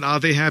them. But are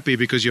they happy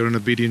because you're an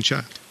obedient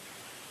child?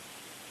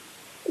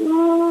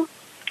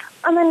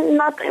 I mean,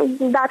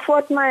 that's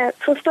what my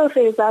sister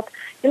says, that,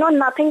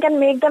 nothing can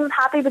make them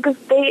happy because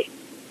they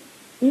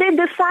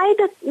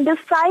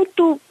decide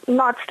to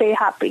not stay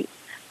happy.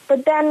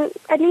 But then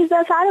at least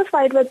they're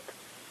satisfied with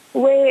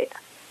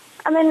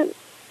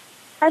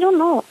I don't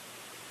know.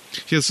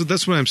 Yeah, so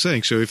that's what I'm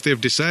saying. So if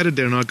they've decided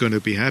they're not going to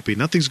be happy,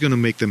 nothing's going to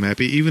make them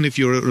happy, even if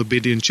you're an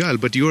obedient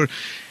child. But you're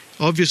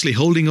obviously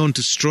holding on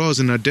to straws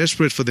and are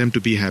desperate for them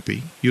to be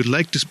happy. You'd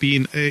like to be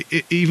in,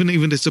 even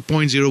if it's a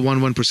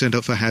 0.011%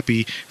 of a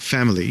happy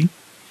family,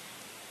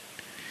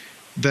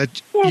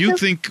 that you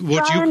think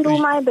what try and do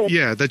my bit.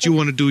 Yeah, that you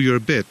want to do your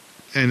bit.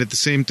 And at the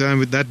same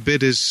time, that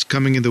bit is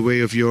coming in the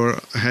way of your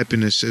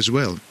happiness as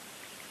well.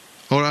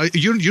 Or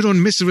you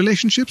don't miss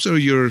relationships, or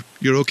you're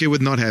okay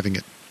with not having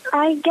it?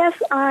 I guess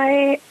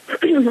I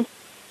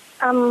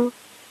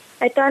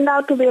turned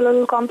out to be a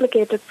little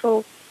complicated,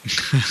 so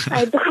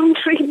I don't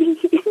really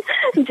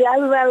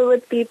gel well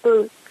with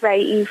people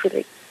very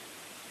easily.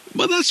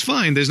 Well, that's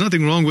fine. There's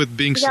nothing wrong with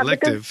being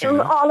selective. Because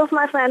all of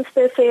my friends,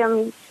 they say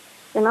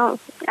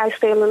I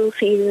stay a little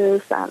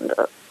serious, and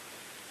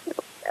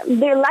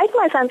they like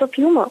my sense of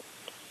humor.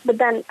 But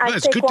then I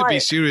it's stay good quiet. to be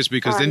serious,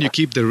 because then you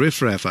keep the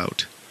riffraff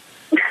out.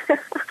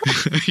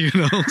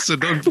 So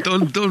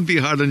don't be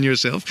hard on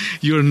yourself.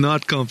 You're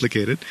not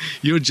complicated.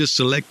 You're just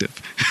selective.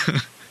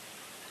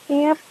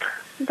 Yep.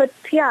 But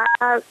yeah,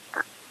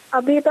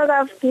 abhi tak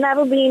I've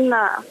never been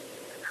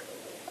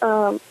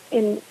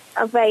in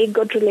a very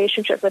good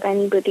relationship with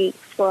anybody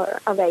for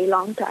a very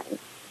long time.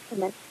 I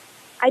mean,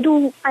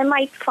 I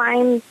might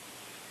find,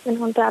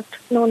 that,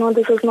 no,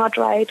 this is not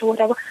right or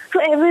whatever. So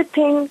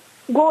everything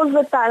goes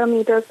with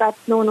parameters that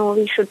no,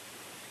 we should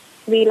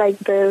be like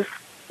this.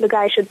 The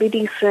guy should be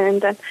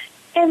decent, and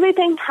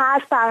everything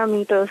has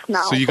parameters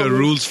now. So you got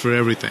rules for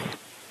everything.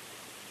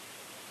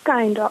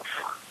 Kind of.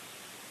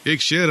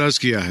 एक शेर अर्ज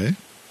किया है,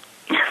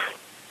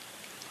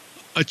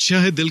 अच्छा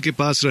है दिल के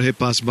पास रहे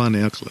पासबान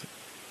अक्ल.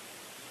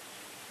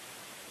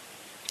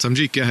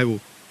 समझी क्या है वो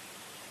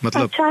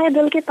मतलब? अच्छा है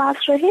दिल के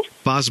पास रहे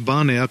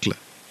पासबान अक्ल.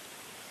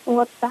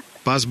 What's that?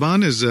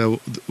 पासबान इज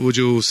वो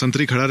जो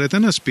संतरी खड़ा रहता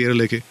है ना स्पेयर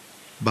लेके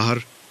बाहर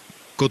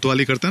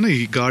कोतवाली करता है ना,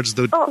 he guards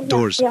the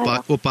doors.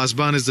 वो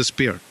पासबान is the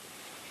spear.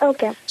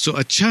 Okay. So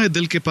अच्छा है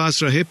दिल के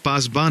पास रहे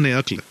पासबान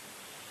अक्ल.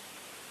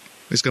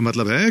 इसका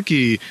मतलब है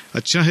कि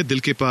अच्छा है दिल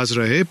के पास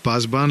रहे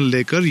पासबान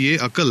लेकर ये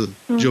अकल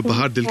जो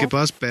बाहर दिल के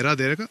पास पहरा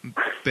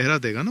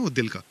देगा ना वो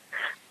दिल का.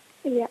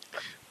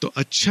 तो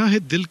अच्छा है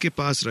दिल के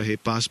पास रहे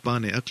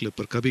पासबान अक्ल,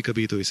 पर कभी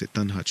कभी तो इसे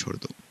तन्हा छोड़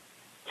दो.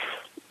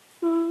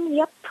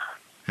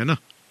 है ना?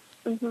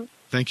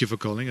 Thank you for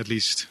calling. At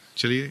least,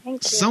 चलिए,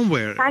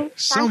 somewhere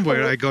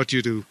I got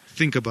you to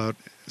think about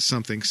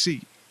something.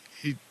 See,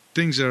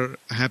 things are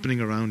happening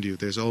around you.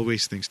 There's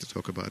always things to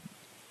talk about.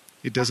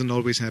 It doesn't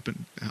always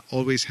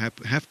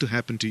have to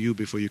happen to you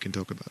before you can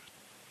talk about it.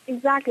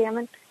 Exactly. I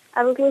mean,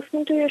 I was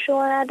listening to your show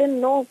and I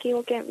didn't know,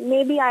 okay,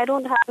 maybe I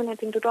don't have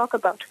anything to talk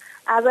about.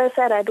 As I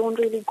said, I don't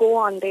really go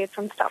on dates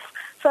and stuff.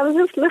 So I was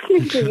just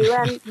listening to you,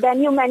 and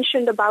then you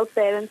mentioned about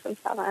parents and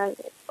stuff. And I was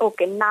like,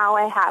 okay, now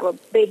I have a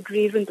big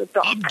reason to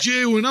talk. Ab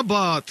je na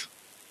baat.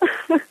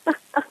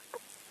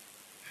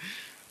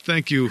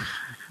 Thank you,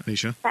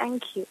 Anisha.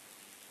 Thank you.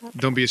 Okay.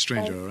 Don't be a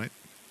stranger, all right?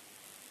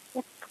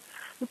 Yep.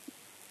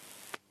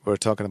 We're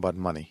talking about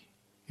money.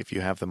 If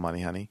you have the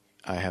money, honey,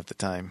 I have the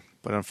time.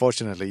 But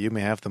unfortunately, you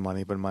may have the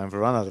money, but mine will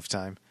run out of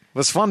time. It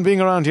was fun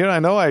being around here. I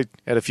know I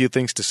had a few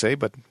things to say,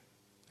 but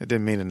I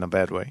didn't mean it in a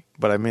bad way.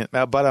 But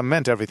I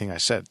meant everything I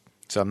said.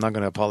 So I'm not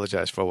going to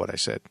apologize for what I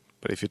said.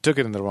 But if you took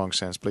it in the wrong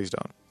sense, please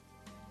don't.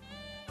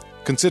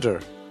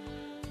 Consider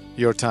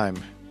your time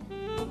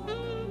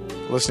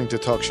listening to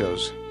talk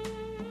shows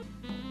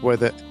where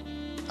the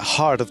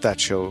heart of that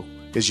show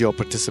is your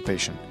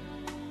participation.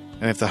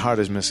 And if the heart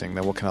is missing,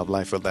 then what kind of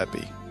life will that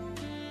be?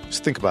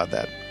 Just think about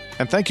that.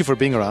 And thank you for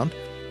being around.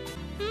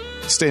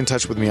 Stay in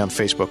touch with me on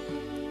Facebook.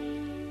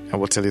 And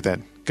we'll tell you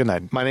then. Good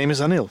night. My name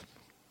is Anil.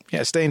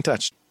 Yeah, stay in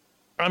touch.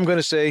 I'm going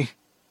to say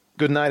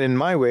good night in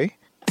my way.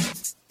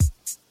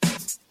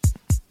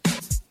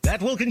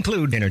 That will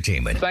conclude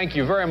entertainment. Thank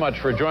you very much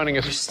for joining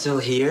us. You're still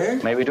here?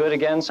 Maybe do it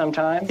again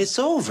sometime. It's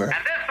over. And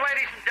this,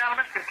 ladies and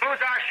gentlemen,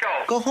 concludes our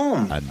show. Go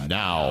home. And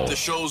now, the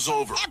show's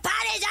over. The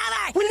party's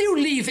over! Will you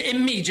leave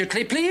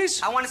immediately,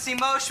 please? I want to see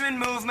motion,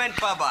 movement,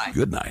 bye-bye.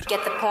 Good night.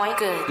 Get the point?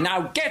 Good.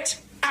 Now get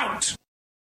out!